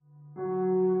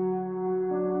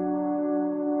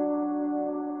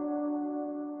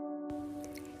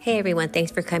Hey everyone,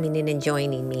 thanks for coming in and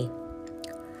joining me.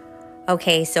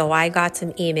 Okay, so I got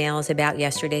some emails about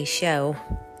yesterday's show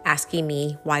asking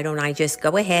me why don't I just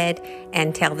go ahead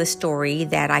and tell the story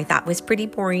that I thought was pretty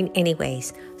boring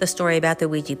anyways, the story about the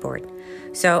Ouija board.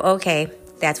 So, okay,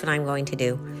 that's what I'm going to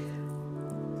do.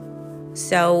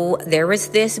 So there was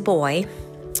this boy.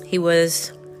 He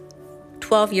was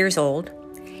 12 years old.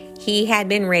 He had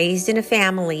been raised in a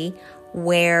family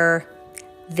where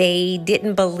they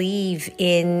didn't believe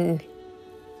in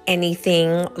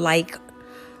anything like,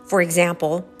 for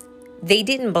example, they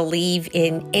didn't believe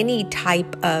in any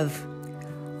type of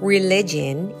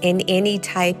religion, in any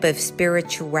type of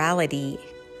spirituality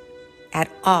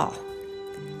at all.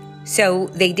 So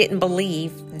they didn't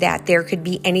believe that there could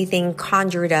be anything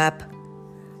conjured up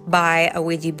by a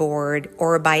Ouija board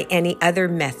or by any other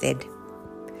method.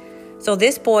 So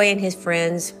this boy and his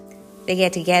friends, they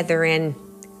get together, and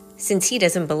since he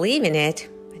doesn't believe in it,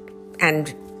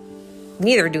 and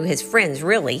neither do his friends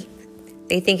really,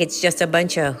 they think it's just a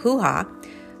bunch of hoo-ha,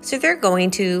 so they're going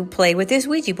to play with this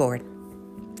Ouija board.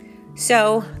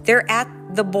 So they're at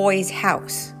the boy's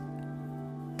house,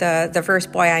 the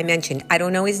first boy I mentioned. I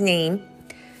don't know his name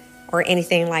or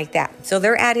anything like that. So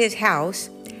they're at his house,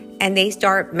 and they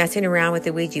start messing around with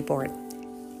the Ouija board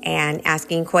and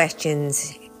asking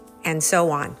questions and so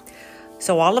on.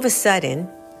 So all of a sudden,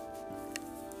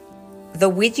 the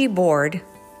Ouija board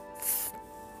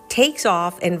takes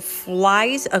off and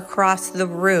flies across the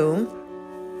room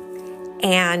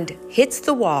and hits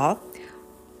the wall.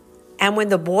 And when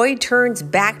the boy turns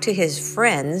back to his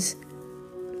friends,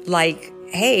 like,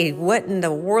 hey, what in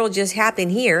the world just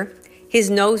happened here? His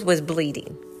nose was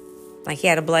bleeding, like he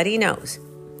had a bloody nose.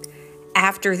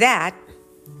 After that,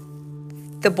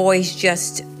 the boys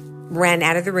just ran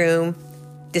out of the room,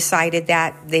 decided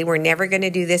that they were never going to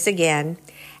do this again.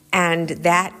 And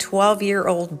that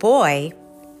 12-year-old boy,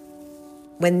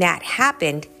 when that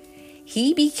happened,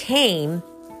 he became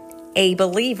a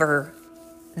believer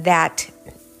that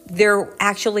there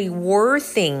actually were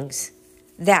things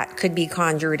that could be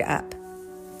conjured up.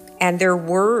 And there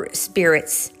were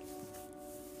spirits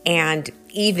and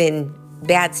even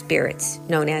bad spirits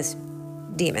known as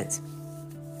demons.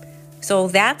 So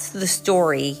that's the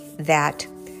story that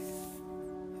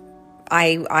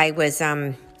I was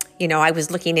I was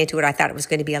looking into it. I thought it was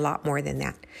going to be a lot more than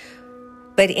that.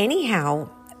 But anyhow,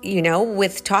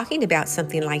 with talking about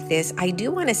something like this, I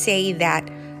do want to say that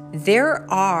there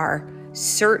are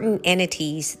certain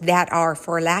entities that are,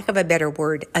 for lack of a better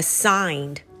word,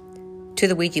 assigned to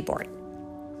the Ouija board.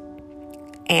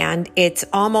 And it's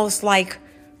almost like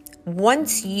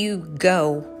once you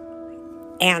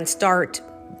go and start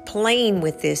playing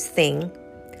with this thing,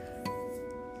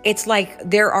 it's like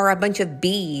there are a bunch of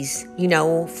bees,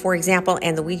 for example,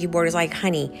 and the Ouija board is like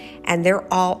honey, and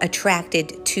they're all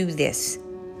attracted to this.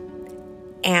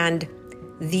 And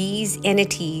these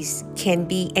entities can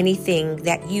be anything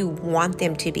that you want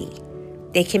them to be.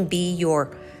 They can be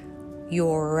your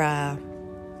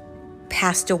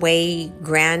passed away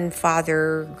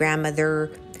grandfather, grandmother,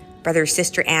 brother,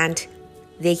 sister, aunt.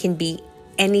 They can be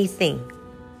anything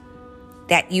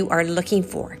that you are looking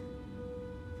for.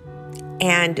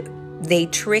 And they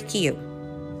trick you.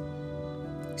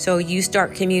 So you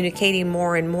start communicating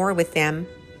more and more with them,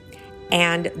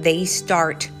 and they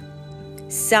start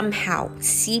somehow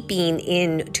seeping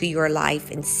into your life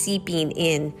and seeping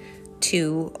in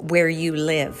to where you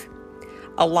live.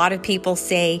 A lot of people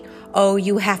say, oh,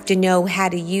 you have to know how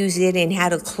to use it and how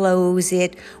to close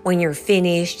it when you're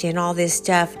finished and all this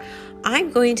stuff.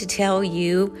 I'm going to tell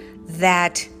you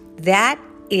that that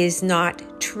is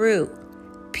not true.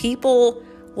 People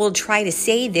will try to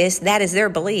say this, that is their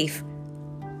belief,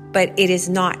 but it is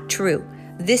not true.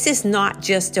 This is not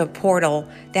just a portal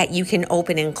that you can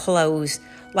open and close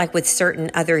like with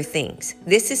certain other things.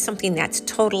 This is something that's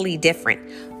totally different.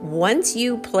 Once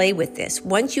you play with this,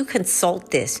 once you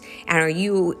consult this, and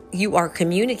you are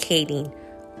communicating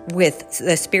with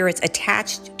the spirits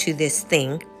attached to this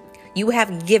thing, you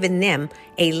have given them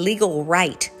a legal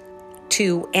right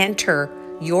to enter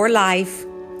your life,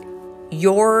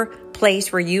 your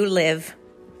place where you live,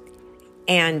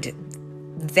 and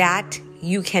that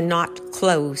you cannot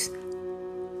close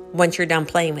once you're done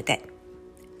playing with it.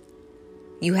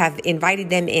 You have invited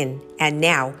them in, and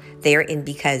now they're in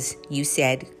because you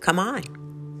said, come on.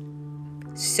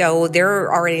 So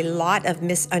there are a lot of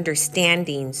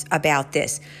misunderstandings about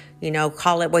this.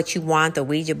 Call it what you want, the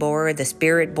Ouija board, the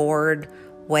spirit board,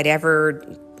 whatever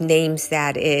names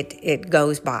that it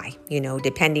goes by,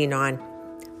 depending on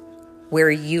where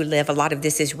you live. A lot of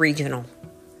this is regional.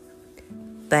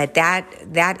 But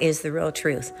that is the real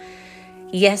truth.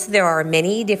 Yes, there are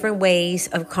many different ways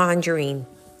of conjuring,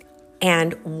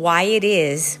 and why it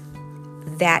is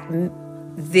that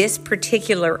this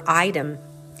particular item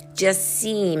just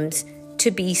seems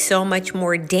to be so much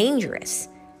more dangerous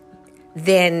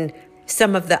than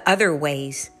some of the other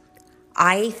ways,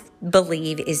 I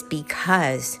believe is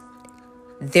because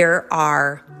there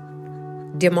are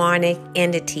demonic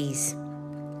entities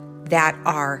that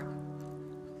are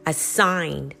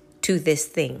assigned to this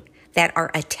thing, that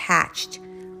are attached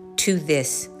to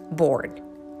this board.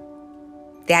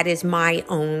 That is my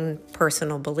own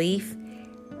personal belief.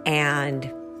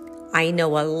 And I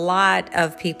know a lot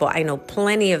of people, I know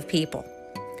plenty of people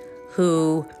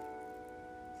who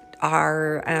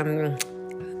are,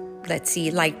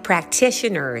 like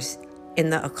practitioners in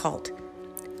the occult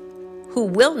who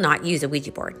will not use a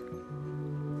Ouija board.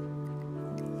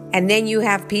 And then you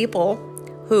have people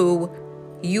who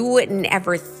you wouldn't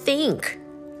ever think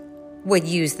would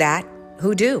use that,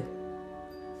 who do.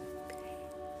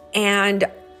 And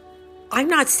I'm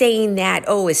not saying that,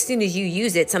 as soon as you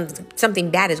use it,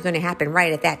 something bad is going to happen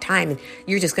right at that time and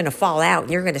you're just going to fall out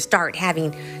and you're going to start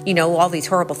having, all these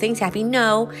horrible things happening.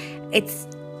 No,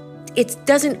 it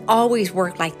doesn't always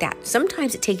work like that.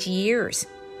 Sometimes it takes years.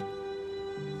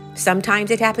 Sometimes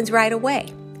it happens right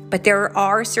away. But there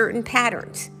are certain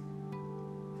patterns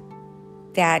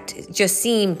that just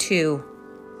seem to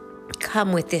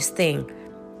come with this thing.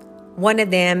 One of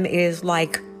them is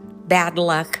like bad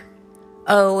luck.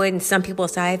 And some people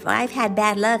say, I've had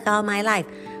bad luck all my life.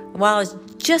 Well, it's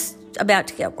just about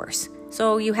to get worse.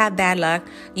 So you have bad luck.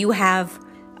 You have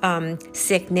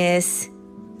sickness.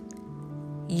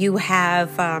 You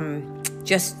have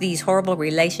just these horrible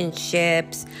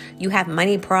relationships. You have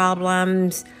money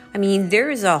problems. I mean,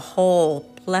 there's a whole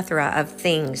plethora of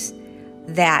things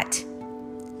that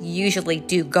usually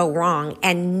do go wrong,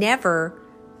 and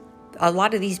a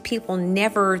lot of these people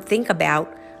never think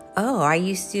about, I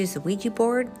used to use the Ouija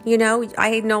board.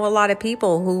 I know a lot of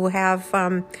people who have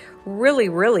really,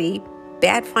 really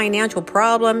bad financial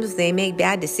problems. They make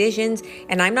bad decisions.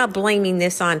 And I'm not blaming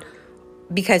this on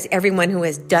because everyone who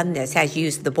has done this has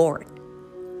used the board.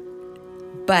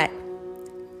 But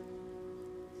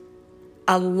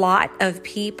a lot of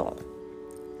people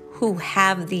who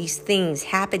have these things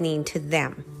happening to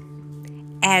them,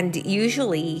 and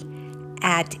usually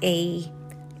at a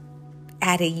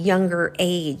younger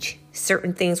age,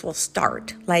 certain things will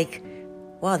start. Like,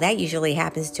 well, that usually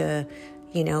happens to,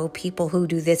 people who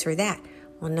do this or that.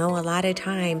 Well, no, a lot of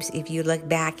times, if you look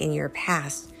back in your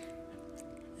past,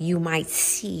 you might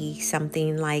see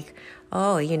something like,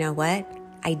 you know what?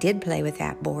 I did play with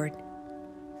that board.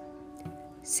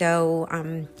 So,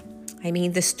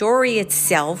 the story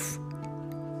itself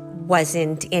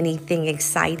wasn't anything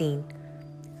exciting,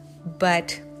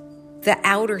 but the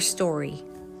outer story,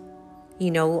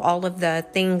 all of the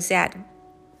things that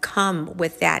come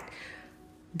with that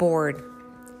board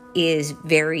is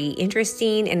very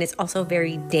interesting, and it's also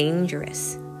very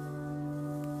dangerous.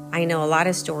 I know a lot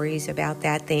of stories about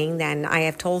that thing, and I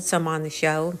have told some on the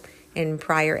show in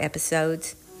prior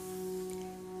episodes.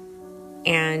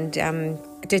 And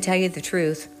to tell you the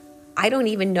truth, I don't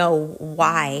even know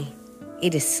why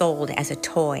it is sold as a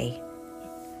toy.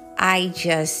 I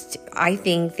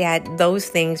think that those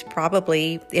things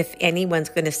probably, if anyone's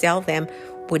going to sell them,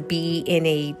 would be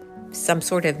in some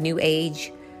sort of new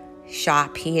age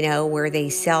shop, where they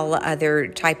sell other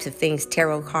types of things,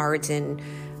 tarot cards and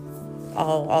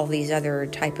all these other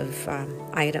type of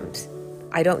items.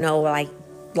 I don't know,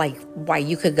 like why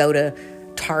you could go to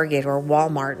Target or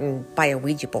Walmart and buy a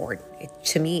Ouija board.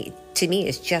 To me,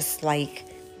 it's just like,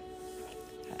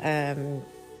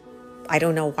 I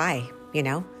don't know why,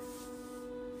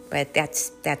 but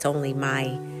that's only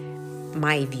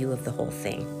my view of the whole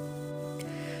thing.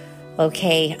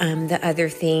 Okay, the other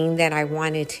thing that I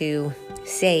wanted to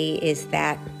say is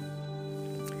that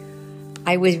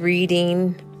I was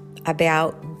reading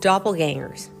about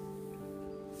doppelgangers,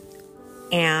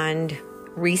 and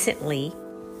recently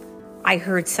I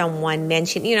heard someone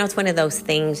mention, it's one of those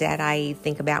things that I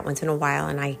think about once in a while,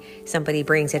 and somebody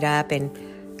brings it up and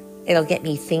it'll get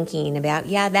me thinking about,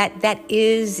 that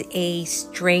is a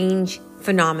strange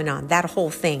phenomenon, that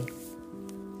whole thing.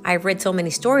 I've read so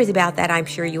many stories about that. I'm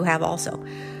sure you have also.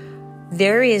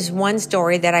 There is one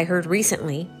story that I heard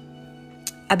recently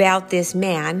about this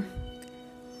man.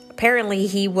 Apparently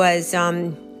he was,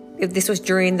 this was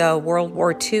during the World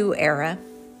War II era.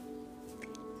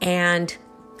 And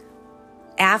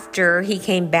after he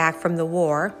came back from the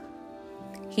war,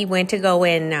 he went to go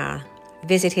and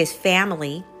visit his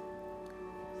family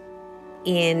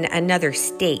in another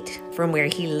state from where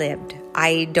he lived.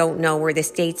 I don't know where the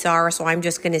states are, so I'm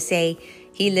just going to say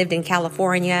He lived in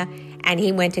California, and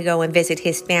he went to go and visit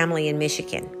his family in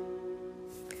Michigan.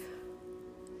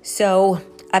 So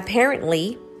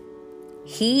apparently,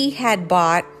 he had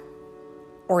bought,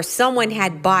 or someone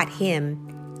had bought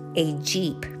him a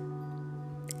Jeep.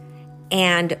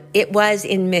 And it was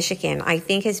in Michigan. I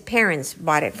think his parents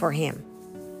bought it for him.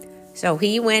 So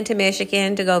he went to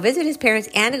Michigan to go visit his parents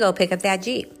and to go pick up that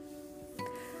Jeep.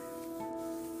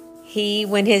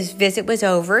 When his visit was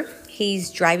over,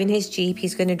 he's driving his Jeep.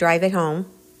 He's going to drive it home.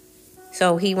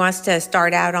 So he wants to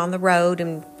start out on the road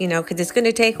and, because it's going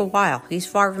to take a while. He's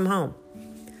far from home.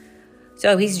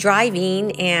 So he's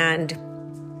driving, and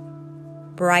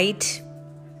right,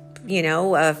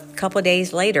 a couple of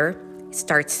days later, it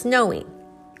starts snowing.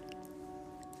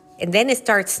 And then it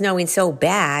starts snowing so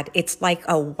bad, it's like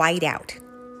a whiteout.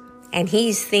 And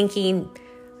he's thinking,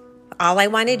 all I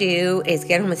want to do is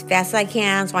get home as fast as I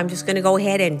can, so I'm just going to go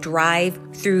ahead and drive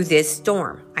through this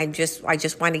storm. I just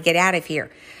want to get out of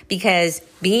here. Because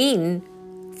being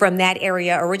from that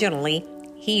area originally,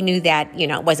 he knew that,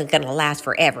 it wasn't going to last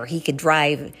forever. He could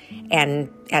drive, and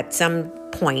at some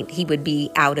point, he would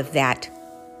be out of that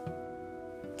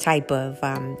type of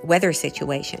weather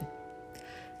situation.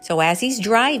 So as he's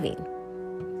driving,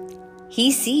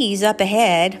 he sees up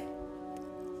ahead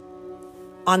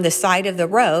on the side of the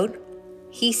road,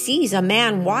 he sees a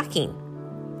man walking.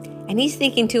 And he's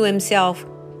thinking to himself,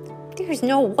 there's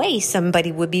no way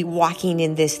somebody would be walking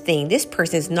in this thing. This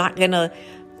person's not gonna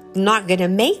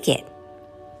make it.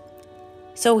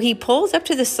 So he pulls up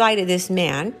to the side of this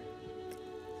man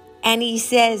and he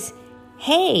says,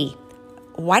 hey,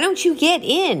 why don't you get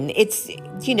in?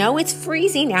 It's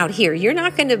freezing out here. You're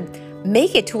not going to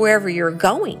make it to wherever you're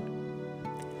going.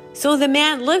 So the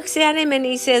man looks at him and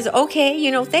he says,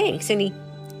 okay, thanks. And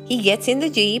he gets in the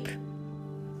Jeep,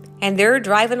 and they're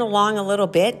driving along a little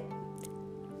bit.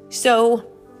 So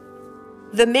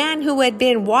the man who had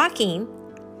been walking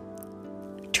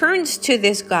turns to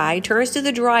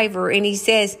the driver, and he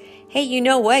says, hey, you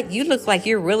know what? You look like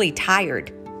you're really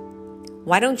tired.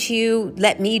 Why don't you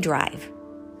let me drive?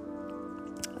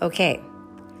 Okay.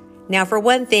 Now, for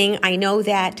one thing, I know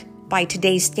that by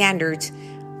today's standards,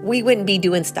 we wouldn't be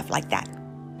doing stuff like that.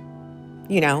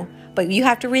 But you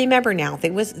have to remember now,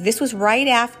 this was right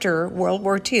after World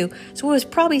War II, so it was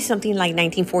probably something like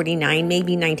 1949,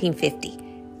 maybe 1950.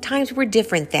 Times were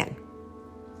different then.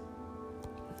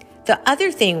 The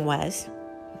other thing was,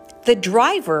 the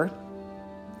driver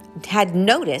had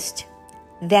noticed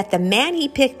that the man he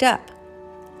picked up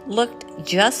looked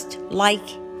just like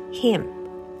him.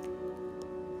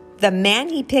 The man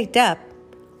he picked up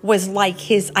was like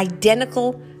his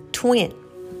identical twin.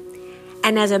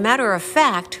 And as a matter of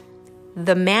fact,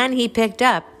 the man he picked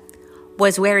up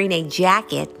was wearing a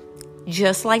jacket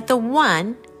just like the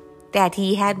one that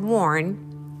he had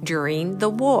worn during the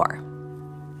war.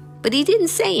 But he didn't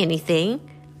say anything.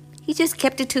 He just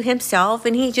kept it to himself,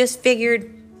 and he just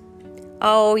figured,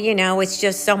 it's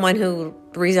just someone who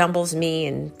resembles me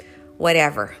and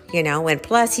whatever, And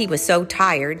plus, he was so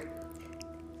tired,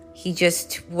 he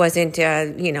just wasn't,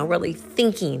 really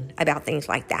thinking about things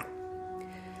like that.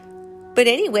 But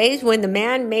anyways, when the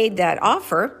man made that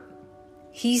offer,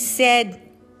 he said,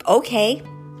 okay.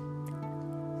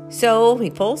 So he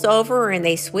pulls over and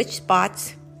they switch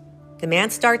spots. The man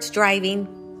starts driving,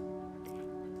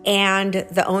 and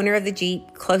the owner of the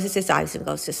Jeep closes his eyes and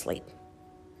goes to sleep.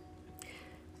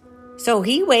 So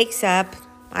he wakes up,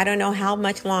 I don't know how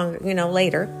much longer,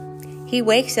 later. He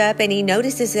wakes up and he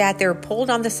notices that they're pulled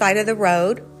on the side of the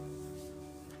road.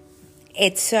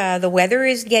 It's the weather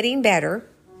is getting better.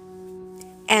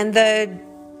 And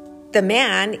the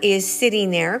man is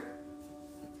sitting there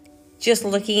just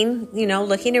looking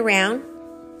around.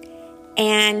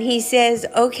 And he says,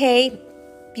 okay,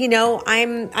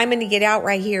 I'm going to get out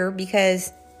right here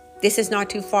because this is not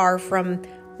too far from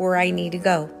where I need to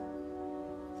go.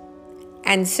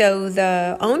 And so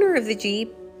the owner of the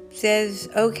Jeep says,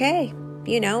 okay,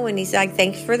 and he's like,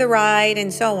 thanks for the ride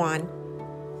and so on.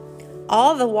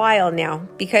 All the while now,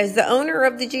 because the owner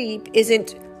of the Jeep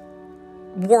isn't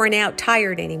worn out,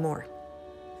 tired anymore.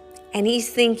 And he's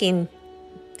thinking,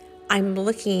 I'm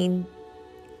looking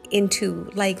into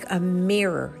like a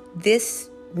mirror. This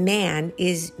man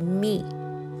is me.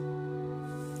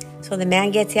 So the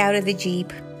man gets out of the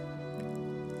Jeep.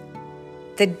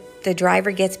 The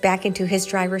driver gets back into his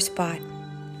driver's spot,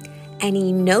 and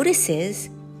he notices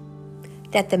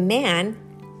that the man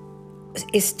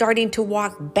is starting to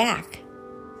walk back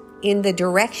in the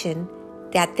direction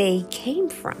that they came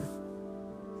from.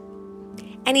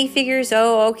 And he figures,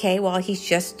 okay, well, he's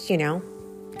just, going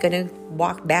to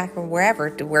walk back or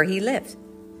wherever to where he lives.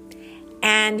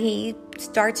 And he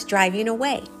starts driving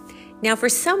away. Now, for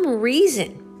some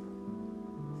reason,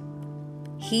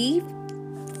 he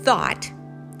thought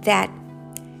that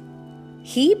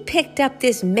he picked up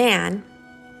this man,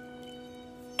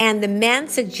 and the man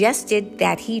suggested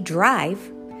that he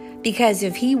drive, because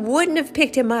if he wouldn't have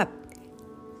picked him up,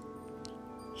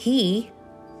 he,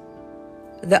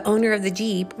 the owner of the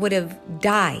Jeep, would have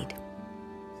died.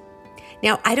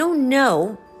 Now, I don't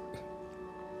know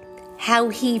how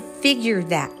he figured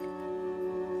that.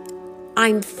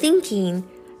 I'm thinking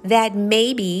that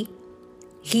maybe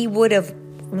he would have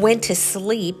went to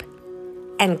sleep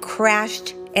and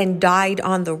crashed and died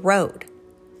on the road.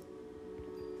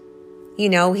 You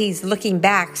know, he's looking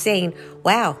back saying,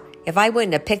 wow, if I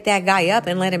wouldn't have picked that guy up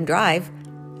and let him drive,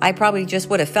 I probably just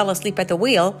would have fell asleep at the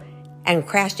wheel and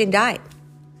crashed and died.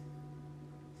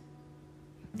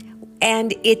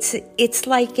 And it's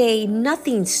like a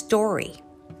nothing story,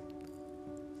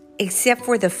 except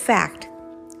for the fact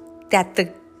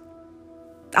that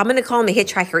I'm going to call him a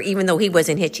hitchhiker, even though he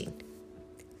wasn't hitching,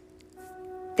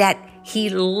 that he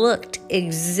looked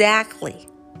exactly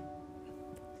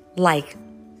like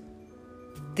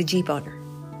the Jeep owner.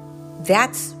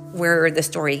 That's where the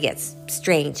story gets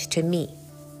strange to me.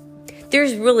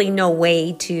 There's really no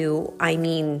way to,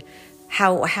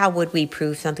 how would we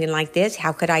prove something like this?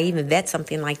 How could I even vet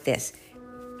something like this?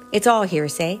 It's all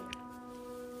hearsay.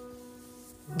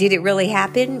 Did it really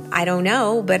happen? I don't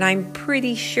know, but I'm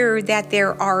pretty sure that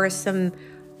there are some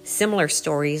similar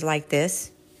stories like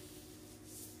this.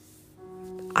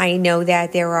 I know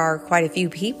that there are quite a few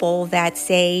people that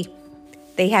say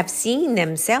they have seen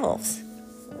themselves,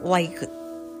 like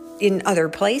in other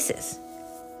places.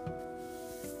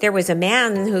 There was a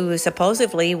man who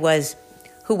supposedly was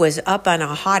up on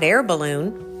a hot air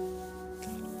balloon,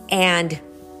 and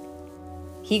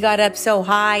he got up so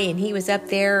high, and he was up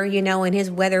there, in his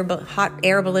hot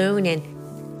air balloon,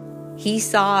 and he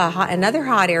saw another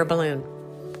hot air balloon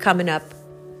coming up.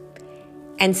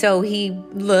 And so he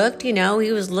looked, he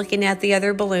was looking at the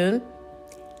other balloon,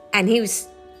 and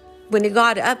when it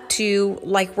got up to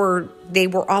like where they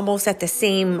were almost at the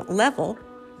same level,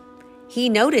 he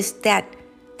noticed that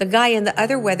the guy in the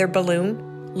other weather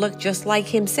balloon looked just like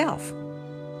himself.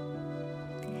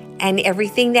 And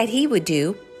everything that he would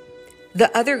do,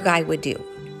 the other guy would do.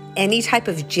 Any type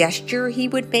of gesture he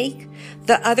would make,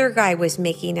 the other guy was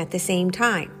making at the same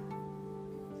time.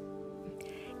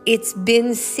 It's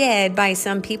been said by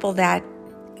some people that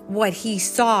what he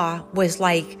saw was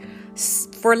like,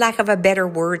 for lack of a better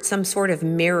word, some sort of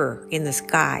mirror in the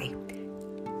sky.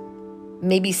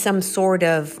 Maybe some sort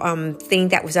of thing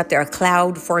that was up there, a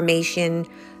cloud formation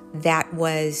that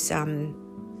was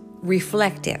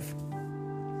reflective.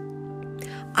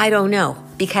 I don't know,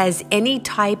 because any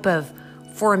type of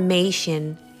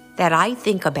formation that I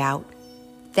think about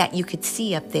that you could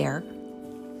see up there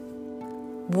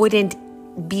wouldn't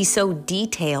be so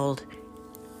detailed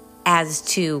as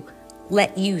to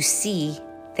let you see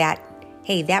that,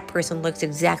 hey, that person looks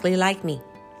exactly like me.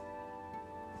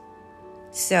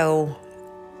 So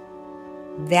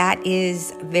that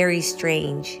is very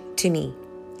strange to me.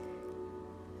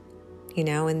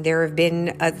 And there have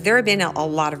been a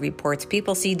lot of reports.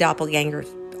 People see doppelgangers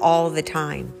all the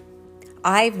time.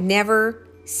 I've never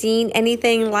seen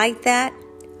anything like that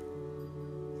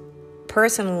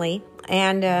personally,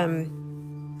 and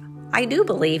I do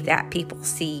believe that people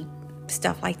see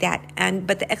stuff like that.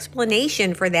 But the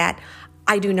explanation for that,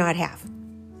 I do not have.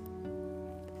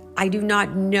 I do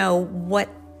not know what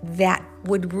that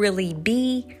would really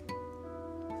be,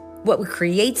 what would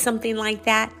create something like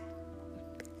that,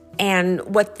 and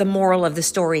what the moral of the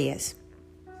story is.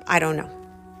 I don't know.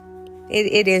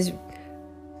 It is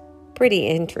pretty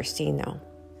interesting, though.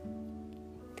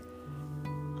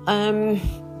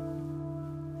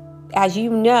 As you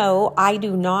know, I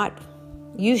don't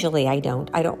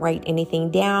write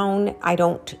anything down. I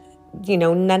don't,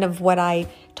 none of what I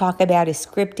talk about is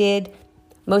scripted.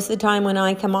 Most of the time when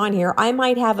I come on here, I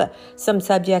might have some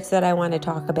subjects that I want to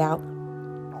talk about.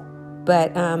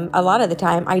 But a lot of the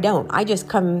time, I don't. I just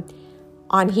come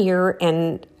on here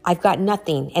and I've got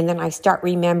nothing. And then I start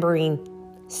remembering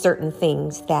certain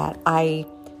things that I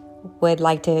would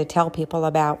like to tell people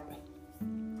about.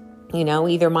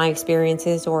 Either my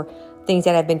experiences or things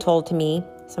that have been told to me.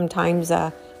 Sometimes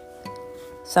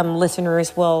some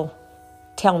listeners will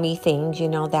tell me things,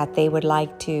 that they would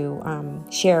like to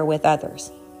share with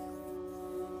others.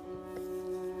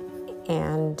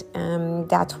 And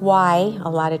that's why a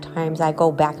lot of times I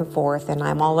go back and forth and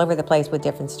I'm all over the place with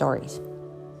different stories.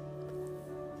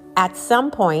 At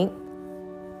some point,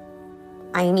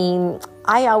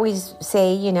 I always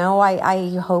say, I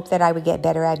hope that I would get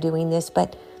better at doing this,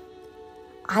 but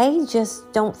I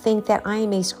just don't think that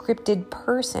I'm a scripted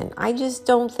person. I just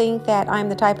don't think that I'm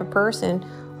the type of person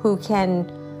who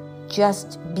can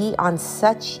just be on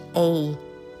such a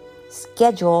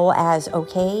schedule as,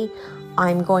 okay,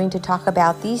 I'm going to talk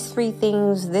about these 3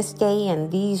 things this day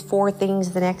and these 4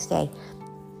 things the next day.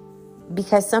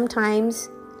 Because sometimes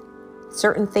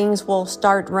certain things will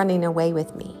start running away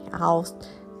with me. I'll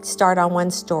start on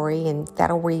one story and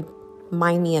that'll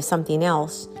remind me of something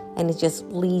else, and it just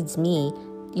leads me,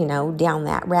 down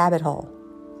that rabbit hole.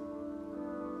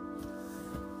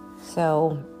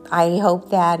 So I hope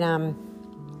that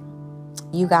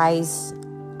you guys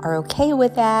are okay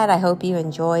with that. I hope you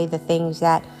enjoy the things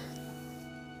that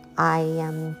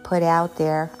I put out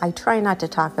there. I try not to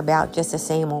talk about just the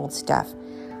same old stuff.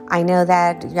 I know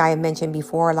that I mentioned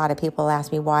before, a lot of people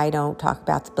ask me why I don't talk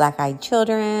about the black-eyed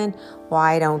children,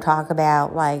 why I don't talk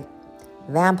about like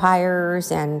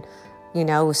vampires, and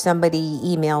somebody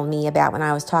emailed me about when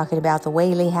I was talking about the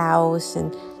Whaley House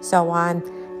and so on.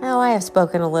 Now, I have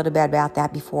spoken a little bit about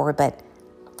that before, but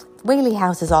Whaley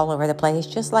House is all over the place,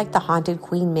 just like the haunted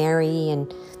Queen Mary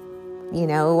and,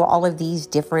 all of these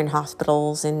different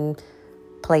hospitals and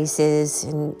places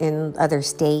in other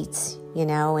states,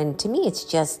 and to me, it's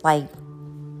just like,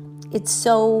 it's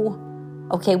so,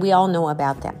 okay, we all know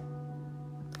about them.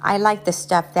 I like the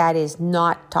stuff that is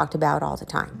not talked about all the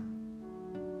time.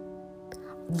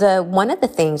 One of the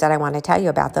things that I want to tell you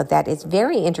about, though, that is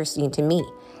very interesting to me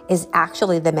is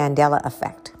actually the Mandela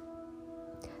effect.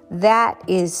 That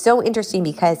is so interesting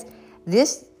because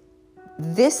this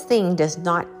thing does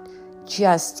not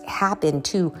just happen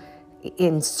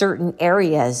in certain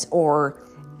areas, or,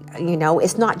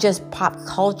 it's not just pop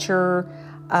culture,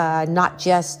 not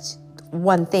just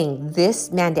one thing. This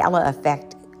Mandela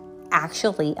effect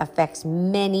actually affects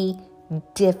many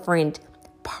different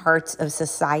parts of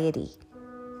society.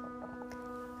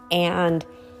 And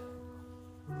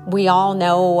we all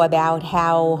know about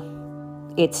how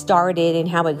it started and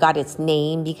how it got its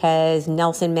name, because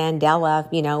Nelson Mandela,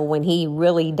 when he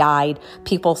really died,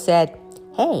 people said,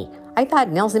 hey, I thought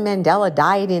Nelson Mandela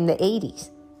died in the 80s,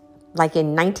 like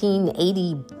in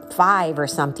 1985 or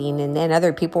something. And then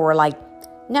other people were like,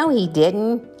 no, he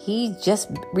didn't. He just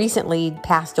recently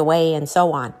passed away, and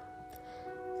so on.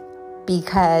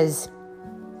 Because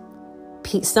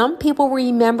some people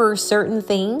remember certain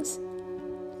things,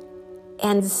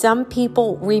 and some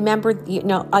people remember,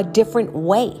 a different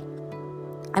way.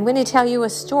 I'm going to tell you a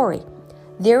story.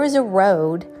 There is a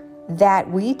road that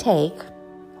we take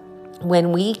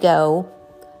when we go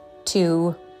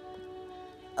to,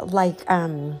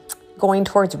 going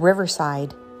towards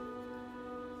Riverside,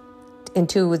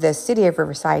 into the city of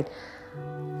Riverside.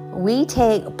 We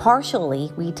take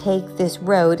this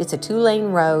road. It's a 2-lane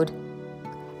road.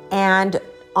 And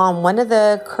on one of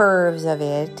the curves of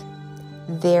it,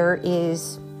 there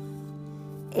is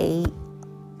a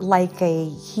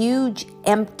huge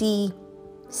empty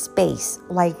space.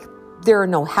 Like, there are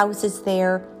no houses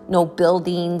there, no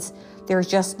buildings. There's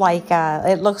just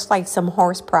it looks like some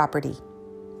horse property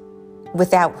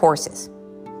without horses.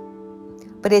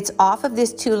 But it's off of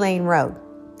this 2-lane road.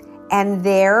 And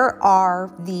there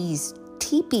are these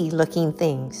teepee-looking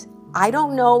things. I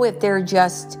don't know if they're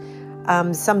just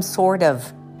some sort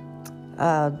of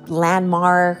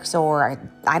landmarks, or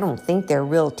I don't think they're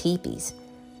real teepees.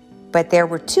 But there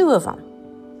were 2 of them.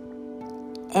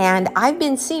 And I've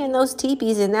been seeing those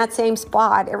teepees in that same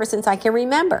spot ever since I can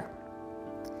remember.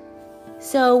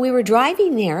 So we were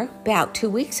driving there about 2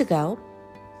 weeks ago,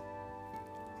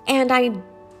 and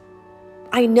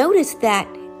I noticed that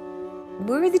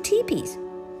where are the teepees?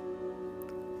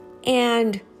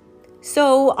 And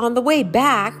so on the way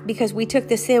back, because we took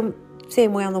the same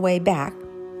way on the way back,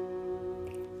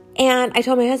 and I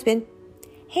told my husband,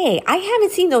 hey, I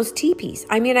haven't seen those teepees.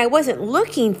 I mean, I wasn't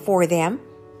looking for them.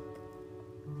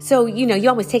 So, you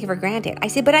always take it for granted. I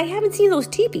said, but I haven't seen those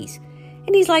teepees.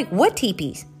 And he's like, what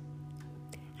teepees?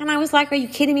 And I was like, are you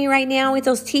kidding me right now? It's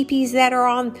those teepees that are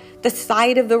on the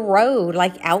side of the road,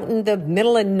 like out in the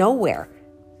middle of nowhere.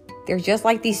 They're just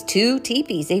like these 2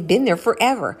 teepees. They've been there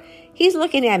forever. He's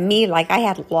looking at me like I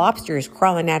had lobsters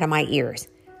crawling out of my ears.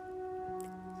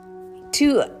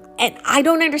 And I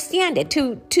don't understand it.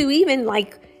 To even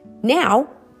now,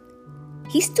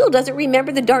 he still doesn't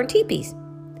remember the darn teepees.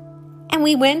 And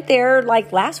we went there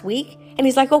last week, and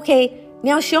he's like, okay,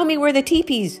 now show me where the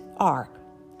teepees are.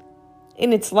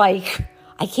 And it's like,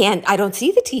 I don't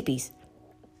see the teepees.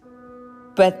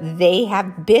 But they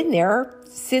have been there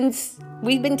since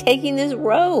we've been taking this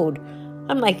road.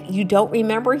 I'm like, you don't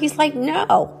remember? He's like,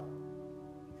 no.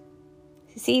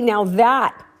 See, now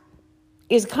that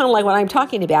is kind of like what I'm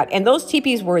talking about. And those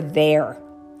teepees were there.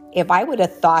 if I would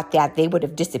have thought that they would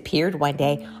have disappeared one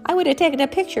day, I would have taken a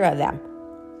picture of them.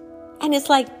 And it's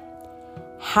like,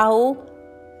 how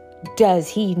does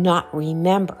he not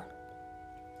remember?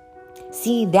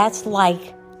 See, that's like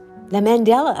the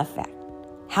Mandela effect.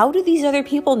 How do these other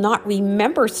people not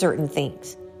remember certain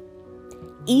things?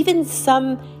 Even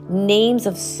some names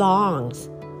of songs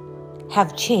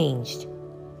have changed.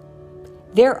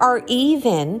 There are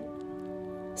even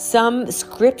some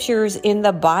scriptures in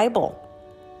the Bible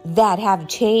that have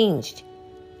changed.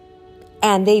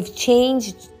 And they've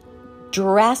changed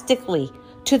drastically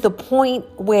to the point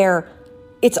where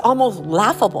it's almost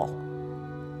laughable.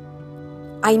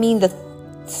 I mean,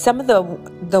 some of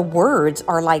the words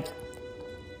are like,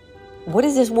 what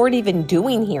is this word even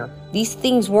doing here? These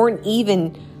things weren't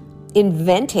even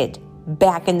invented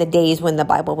back in the days when the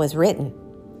Bible was written.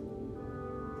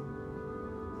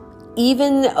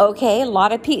 Even, a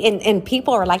lot of people, and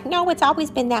people are like, no, it's always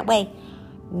been that way.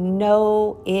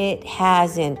 No, it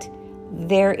hasn't.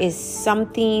 There is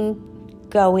something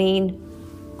going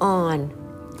on.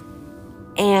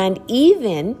 And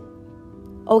even,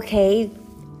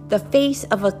 the face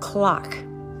of a clock.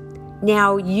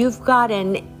 Now, you've got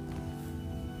an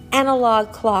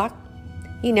analog clock,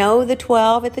 the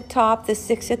 12 at the top, the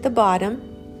 6 at the bottom.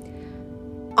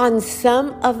 On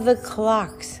some of the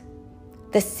clocks,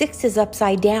 the 6 is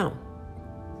upside down.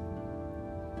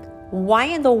 Why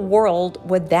in the world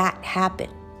would that happen?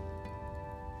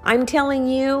 I'm telling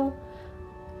you,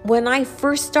 when I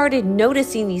first started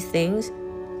noticing these things,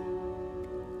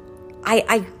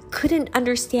 I couldn't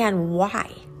understand why.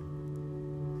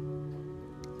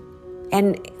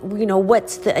 And,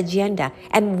 what's the agenda?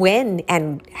 And when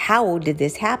and how did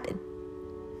this happen?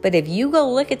 But if you go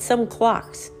look at some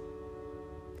clocks,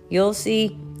 you'll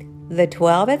see the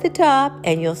 12 at the top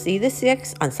and you'll see the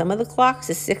 6. On some of the clocks,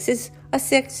 the 6 is a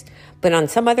 6. But on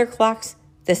some other clocks,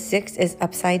 the 6 is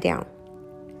upside down.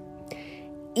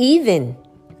 Even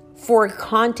for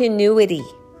continuity,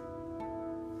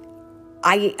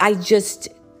 I just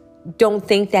don't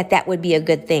think that would be a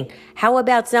good thing. How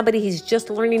about somebody who's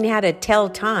just learning how to tell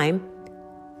time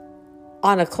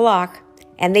on a clock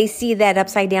and they see that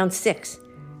upside down 6?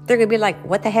 They're going to be like,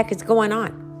 what the heck is going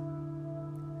on?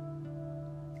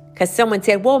 Because someone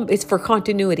said, well, it's for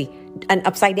continuity. An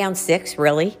upside down 6,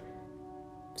 really?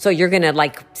 So you're going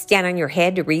to stand on your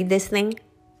head to read this thing?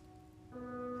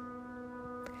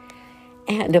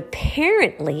 And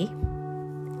apparently,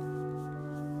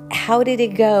 how did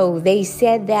it go? They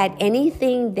said that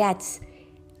anything that's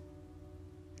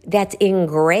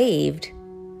engraved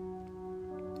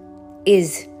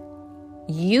is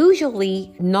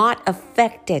usually not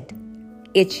affected.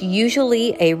 It's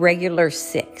usually a regular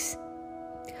 6.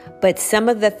 But some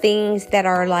of the things that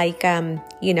are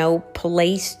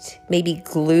placed, maybe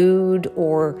glued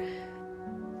or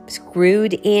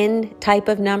screwed in type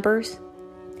of numbers,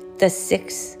 the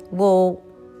 6 will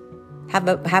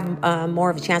have more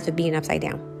of a chance of being upside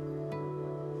down.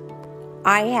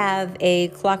 I have a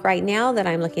clock right now that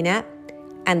I'm looking at,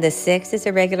 and the 6 is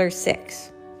a regular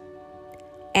 6.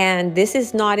 And this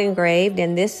is not engraved,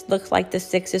 and this looks like the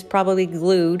 6 is probably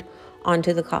glued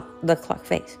onto the clock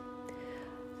face.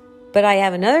 But I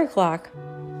have another clock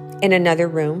in another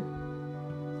room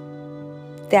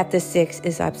that the 6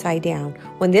 is upside down.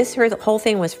 When this whole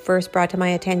thing was first brought to my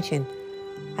attention,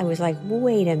 I was like,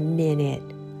 wait a minute.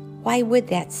 Why would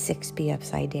that 6 be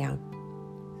upside down?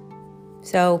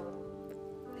 So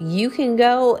you can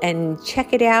go and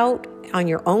check it out on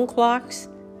your own clocks.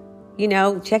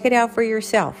 Check it out for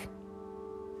yourself.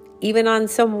 Even on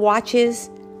some watches,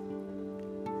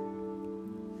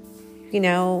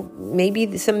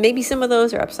 maybe some of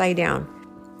those are upside down.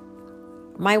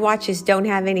 My watches don't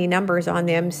have any numbers on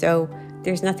them, so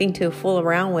there's nothing to fool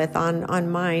around with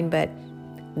on mine, but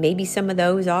maybe some of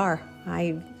those are.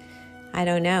 I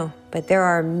don't know. But there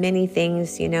are many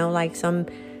things, like some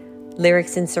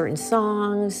lyrics in certain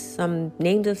songs, some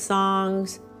names of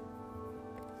songs.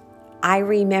 I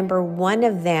remember one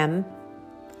of them,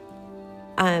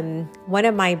 one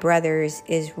of my brothers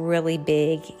is really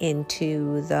big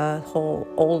into the whole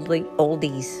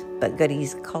oldies but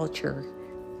goodies culture.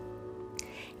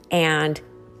 And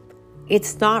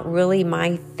it's not really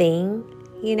my thing,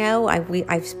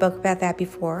 I've spoke about that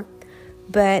before.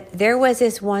 But there was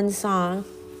this one song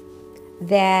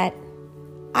that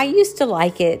I used to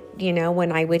like it,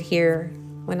 when I would hear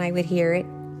it.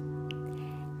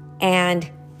 And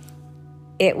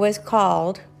it was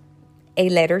called A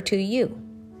Letter to You.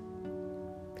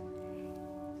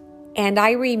 And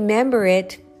I remember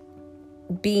it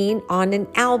being on an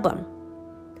album,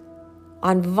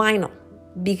 on vinyl,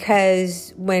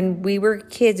 because when we were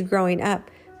kids growing up,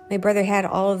 My brother had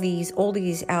all of these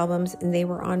oldies albums and they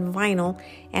were on vinyl.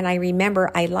 And I remember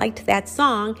I liked that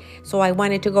song, so I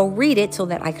wanted to go read it so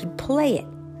that I could play it.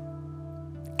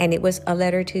 And it was A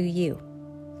Letter to You.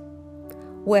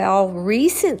 Well,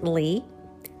 recently,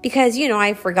 because,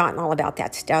 I've forgotten all about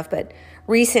that stuff, but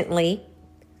recently,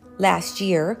 last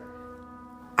year,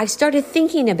 I started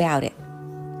thinking about it.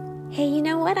 Hey, you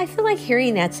know what? I feel like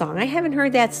hearing that song. I haven't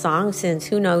heard that song since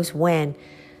who knows when.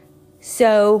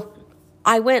 So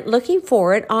I went looking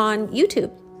for it on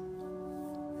YouTube.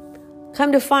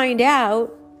 Come to find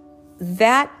out,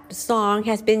 that song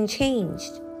has been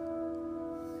changed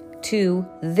to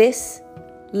This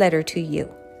Letter to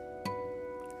You.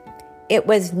 It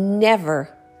was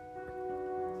never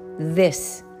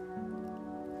this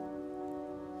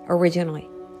originally.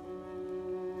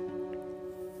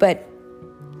 But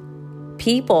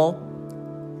people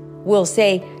will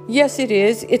say, yes, it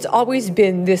is. It's always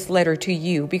been this letter to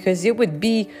you, because it would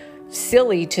be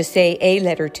silly to say a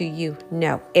letter to you.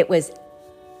 No, it was,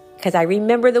 because I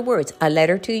remember the words, a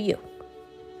letter to you.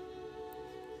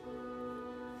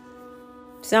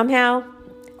 Somehow,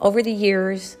 over the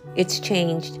years, it's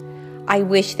changed. I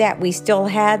wish that we still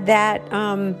had that,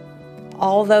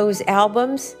 all those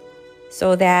albums,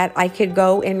 so that I could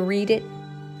go and read it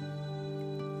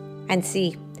and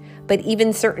see. But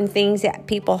even certain things that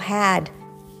people have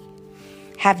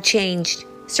changed.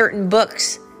 Certain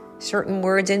books, certain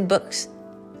words in books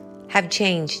have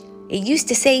changed. It used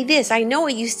to say this. I know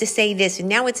it used to say this, and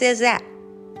now it says that.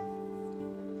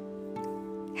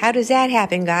 How does that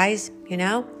happen, guys?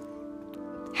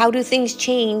 How do things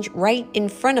change right in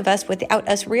front of us without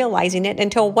us realizing it,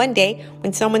 until one day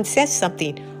when someone says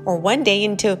something, or one day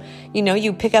until,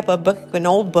 you pick up an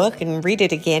old book and read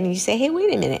it again, and you say, hey,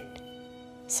 wait a minute.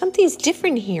 Something's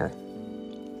different here.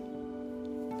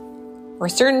 Or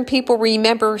certain people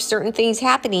remember certain things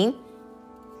happening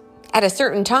at a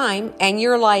certain time, and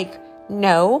you're like,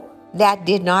 no, that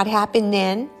did not happen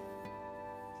then.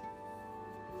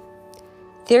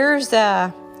 There's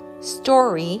a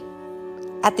story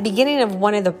at the beginning of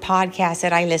one of the podcasts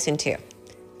that I listen to.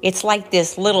 It's like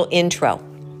this little intro,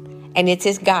 and it's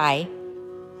this guy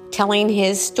telling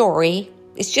his story.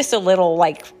 It's just a little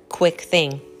quick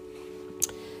thing,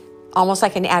 almost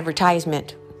like an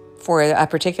advertisement for a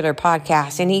particular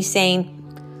podcast. And he's saying,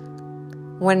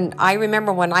 I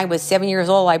remember when I was 7 years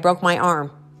old, I broke my arm,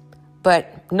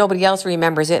 but nobody else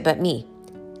remembers it but me.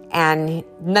 And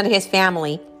none of his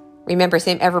family remembers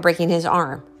him ever breaking his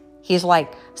arm. He's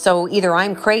like, so either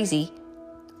I'm crazy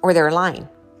or they're lying.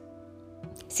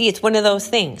 See, it's one of those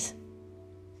things.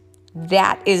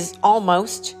 That is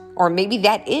almost, or maybe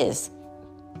that is,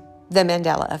 the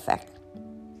Mandela effect.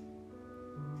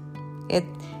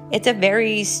 It's a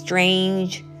very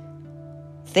strange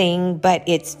thing, but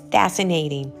it's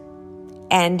fascinating.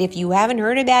 And if you haven't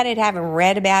heard about it, haven't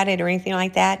read about it or anything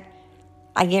like that,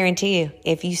 I guarantee you,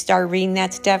 if you start reading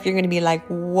that stuff, you're going to be like,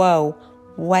 whoa,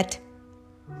 what?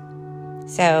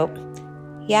 So,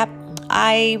 yep,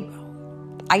 I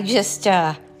just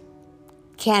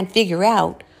can't figure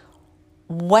out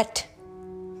what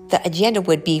the agenda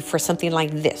would be for something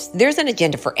like this. There's an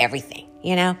agenda for everything,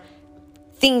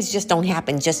 Things just don't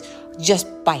happen just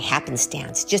by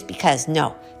happenstance, just because.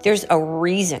 No, there's a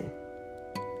reason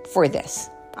for this.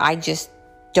 I just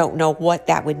don't know what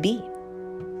that would be.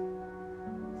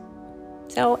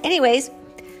 So anyways,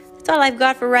 that's all I've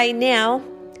got for right now.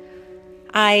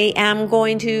 I am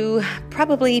going to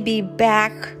probably be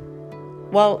back.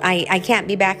 Well, I can't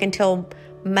be back until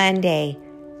Monday.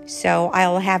 So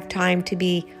I'll have time to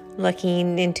be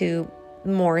looking into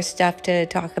more stuff to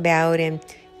talk about and,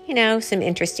 some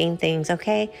interesting things,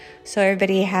 okay? So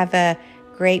everybody have a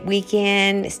great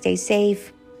weekend. Stay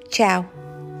safe. Ciao.